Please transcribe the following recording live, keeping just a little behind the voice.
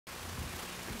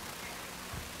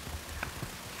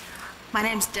My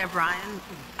name's Deb Ryan.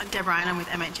 I'm with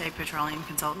MHA Petroleum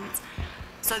Consultants.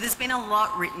 So there's been a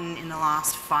lot written in the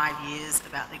last 5 years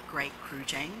about the great crew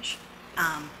change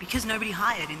because nobody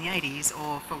hired in the 80s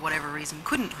or for whatever reason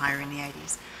couldn't hire in the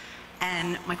 80s.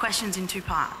 And my question's in two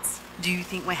parts. Do you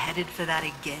think we're headed for that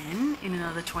again in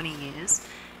another 20 years?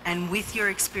 And with your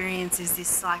experience, is this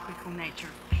cyclical nature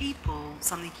of people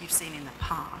something you've seen in the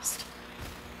past?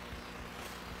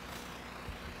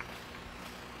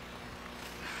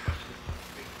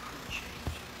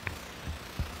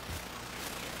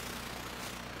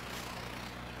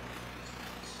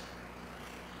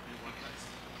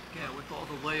 Yeah, with all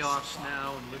the layoffs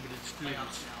now and limited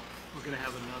students, we're going to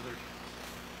have another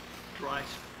dry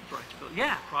spell.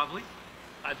 Yeah, probably.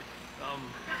 I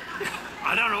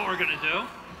don't know what we're going to do.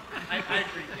 I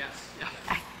agree, yes.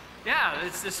 Yeah,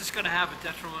 this is going to have a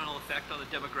detrimental effect on the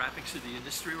demographics of the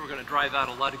industry. We're going to drive out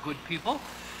a lot of good people.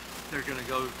 They're going to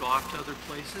go off to other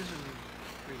places, and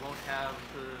we won't have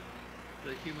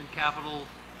the human capital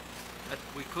that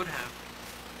we could have.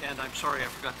 And I'm sorry, I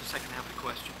forgot the second half of the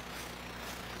question.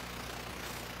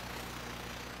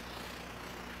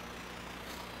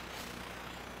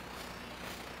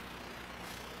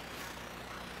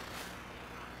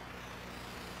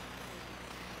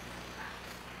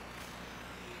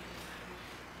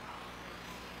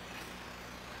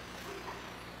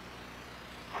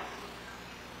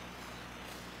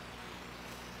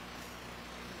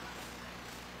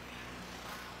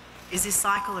 Is this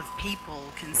cycle of people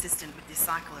consistent with this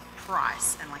cycle of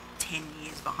price and like 10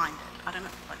 years behind it? I don't know.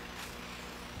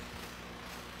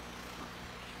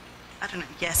 I don't know.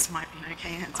 Yes might be an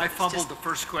okay answer. I fumbled the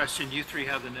first question. You three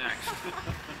have the next.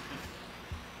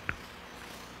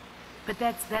 But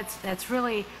that's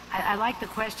really, I like the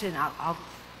question. I'll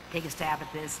take a stab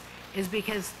at this, is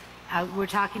because we're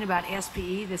talking about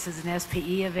SPE. This is an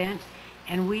SPE event,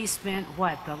 and we spent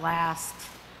what, the last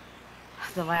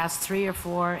 3 or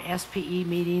 4 SPE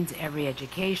meetings, every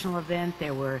educational event.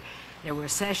 There were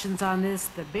sessions on this.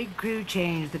 The big crew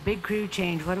change.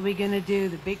 What are we going to do?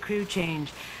 The big crew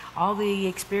change. All the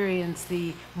experience.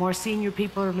 The more senior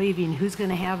people are leaving. Who's going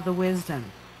to have the wisdom?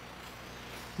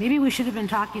 Maybe we should have been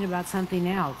talking about something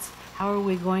else. How are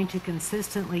we going to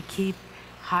consistently keep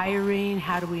hiring?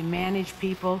 How do we manage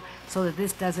people so that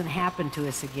this doesn't happen to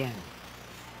us again?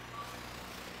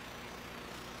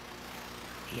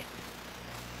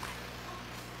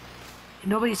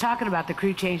 Nobody's talking about the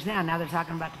crew change now. Now they're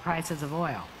talking about the prices of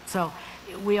oil. So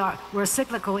we're a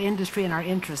cyclical industry in our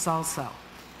interests also.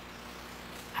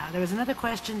 There was another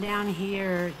question down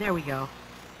here. There we go.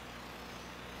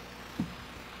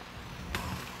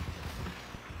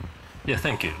 Yeah,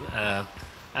 thank you.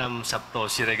 I'm Sabto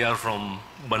Siregar from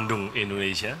Bandung,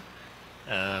 Indonesia.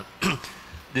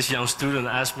 This young student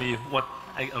asked me what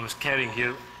I was carrying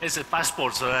here. It's a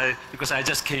passport, so because I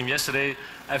just came yesterday,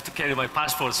 I have to carry my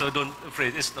passport, so don't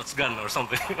afraid it's not gun or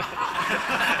something.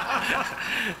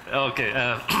 Okay.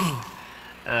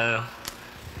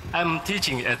 I'm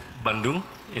teaching at Bandung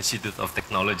Institute of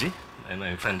Technology, and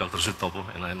my friend Dr. Sutopo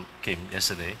and I came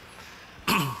yesterday.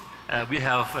 We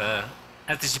have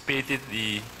anticipated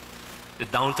the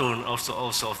downturn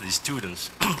also of the students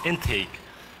intake.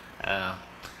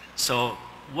 So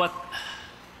what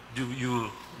do you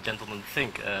gentlemen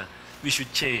think we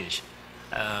should change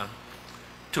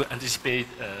to anticipate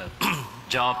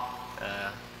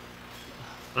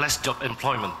less job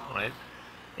employment, right?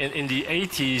 In the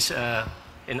 80s,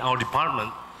 in our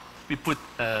department, we put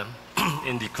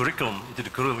into the curriculum,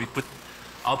 we put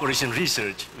operation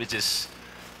research, which is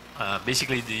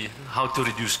basically how to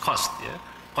reduce cost. Yeah?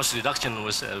 Cost reduction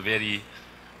was a very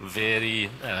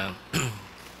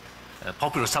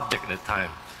popular subject at that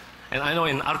time. And I know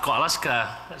in Arco,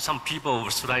 Alaska, some people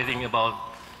were writing about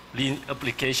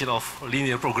application of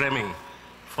linear programming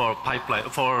for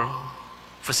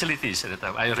facilities at the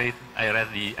time. I read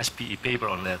the SPE paper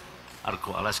on that,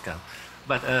 Arco, Alaska.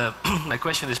 But my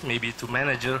question is maybe to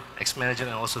ex-manager,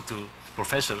 and also to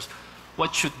professors,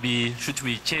 what should we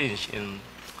change in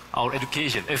our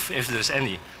education, if there's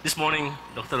any? This morning,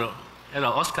 Dr.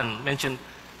 Ella Oskan mentioned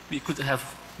we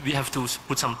have to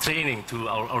put some training to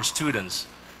our students.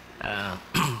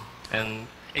 And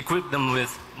equip them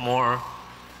with more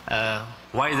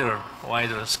wider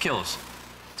skills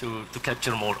to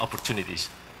capture more opportunities.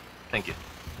 Thank you.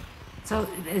 So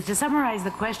to summarize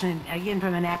the question, again,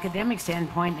 from an academic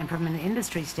standpoint and from an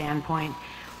industry standpoint,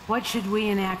 what should we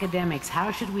in academics,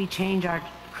 how should we change our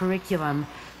curriculum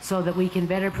so that we can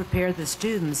better prepare the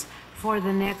students for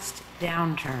the next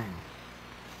downturn?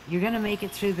 You're going to make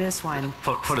it through this one.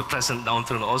 For the present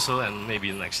downturn also, and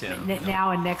maybe next year.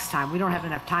 Now and next time. We don't have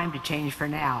enough time to change for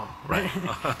now, Right.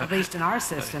 at least in our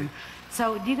system.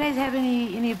 So do you guys have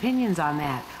any opinions on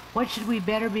that? What should we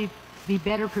be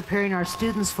better preparing our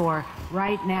students for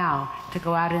right now to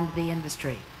go out into the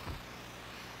industry?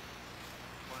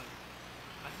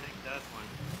 I think that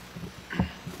one.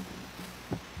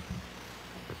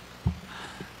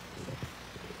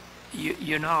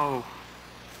 You know,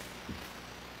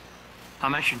 I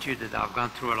mentioned to you that I've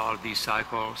gone through a lot of these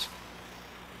cycles.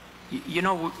 You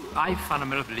know, I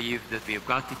fundamentally believe that we've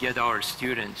got to get our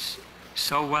students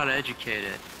so well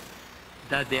educated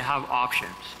that they have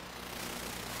options.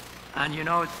 And you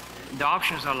know, the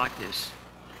options are like this.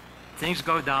 Things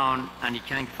go down and you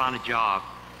can't find a job.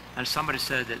 And somebody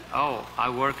said that, oh, I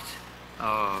worked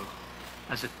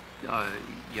as a,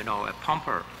 you know, a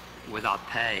pumper without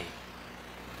pay.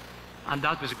 And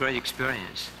that was a great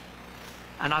experience.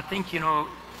 And I think, you know,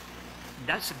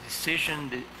 that's a decision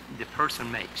that the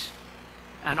person makes.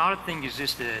 Another thing is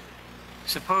just that,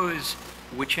 suppose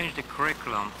we change the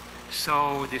curriculum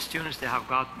so the students, they have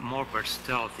got more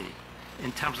versatility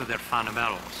in terms of their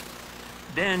fundamentals.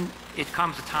 Then it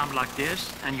comes a time like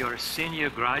this, and you're a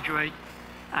senior graduate,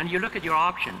 and you look at your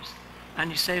options, and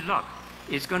you say, look,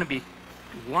 it's going to be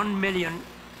 1 million,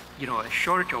 you know, a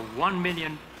shortage of 1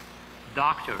 million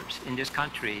doctors in this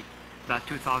country by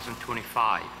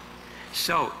 2025.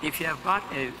 So if you have got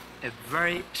a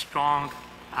very strong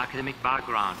academic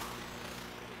background,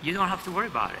 you don't have to worry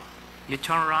about it. You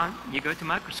turn around, you go to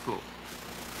medical school.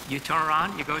 You turn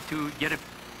around, you go to get a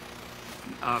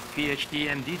PhD,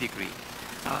 MD degree.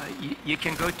 You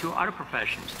can go to other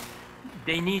professions.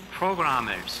 They need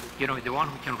programmers, you know, the one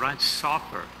who can write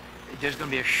software. There's going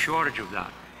to be a shortage of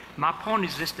that. My point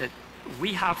is this, that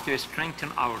we have to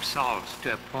strengthen ourselves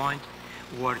to a point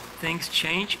where things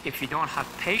change. If you don't have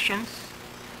patience,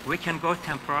 we can go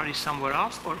temporarily somewhere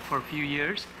else or for a few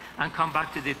years and come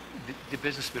back to the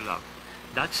business we love.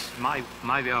 That's my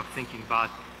way of thinking about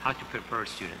how to prepare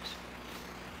students.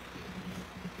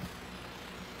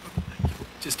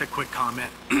 Just a quick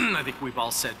comment. I think we've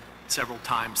all said several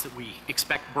times that we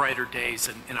expect brighter days,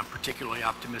 and I'm particularly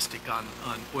optimistic on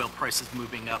oil prices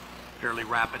moving up fairly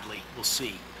rapidly. We'll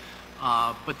see.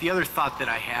 But the other thought that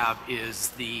I have is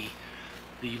the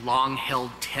long-held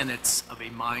tenets of a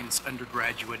mines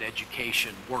undergraduate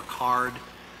education. Work hard,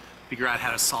 figure out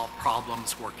how to solve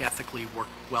problems, work ethically, work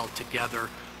well together.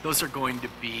 Those are going to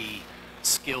be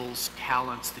skills,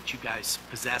 talents that you guys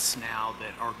possess now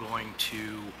that are going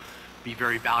to be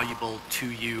very valuable to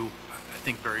you, I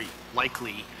think very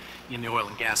likely in the oil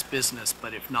and gas business,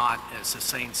 but if not, as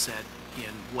Hossein said,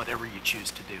 in whatever you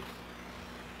choose to do.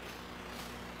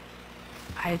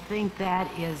 I think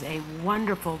that is a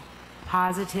wonderful,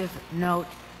 positive note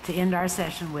to end our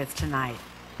session with tonight.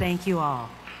 Thank you all.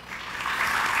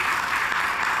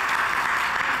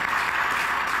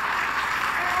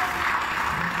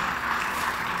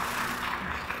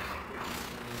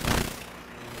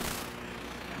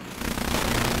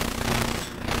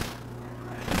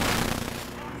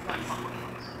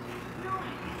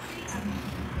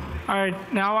 All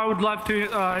right, now I would love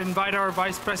to invite our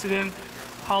Vice President,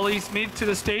 Holly Smith, to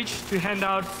the stage to hand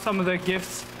out some of the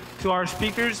gifts to our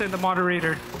speakers and the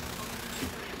moderator.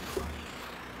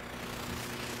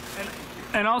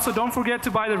 And also, don't forget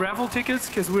to buy the raffle tickets,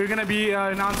 because we're going to be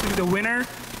announcing the winner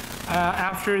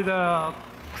after the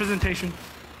presentation.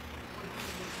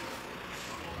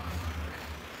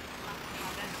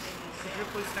 Could you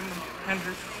please send them,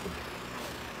 Andrew?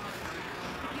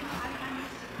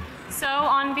 So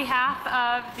on behalf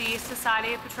of the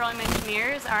Society of Petroleum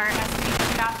Engineers, our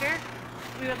SB chapter,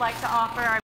 we would like to offer our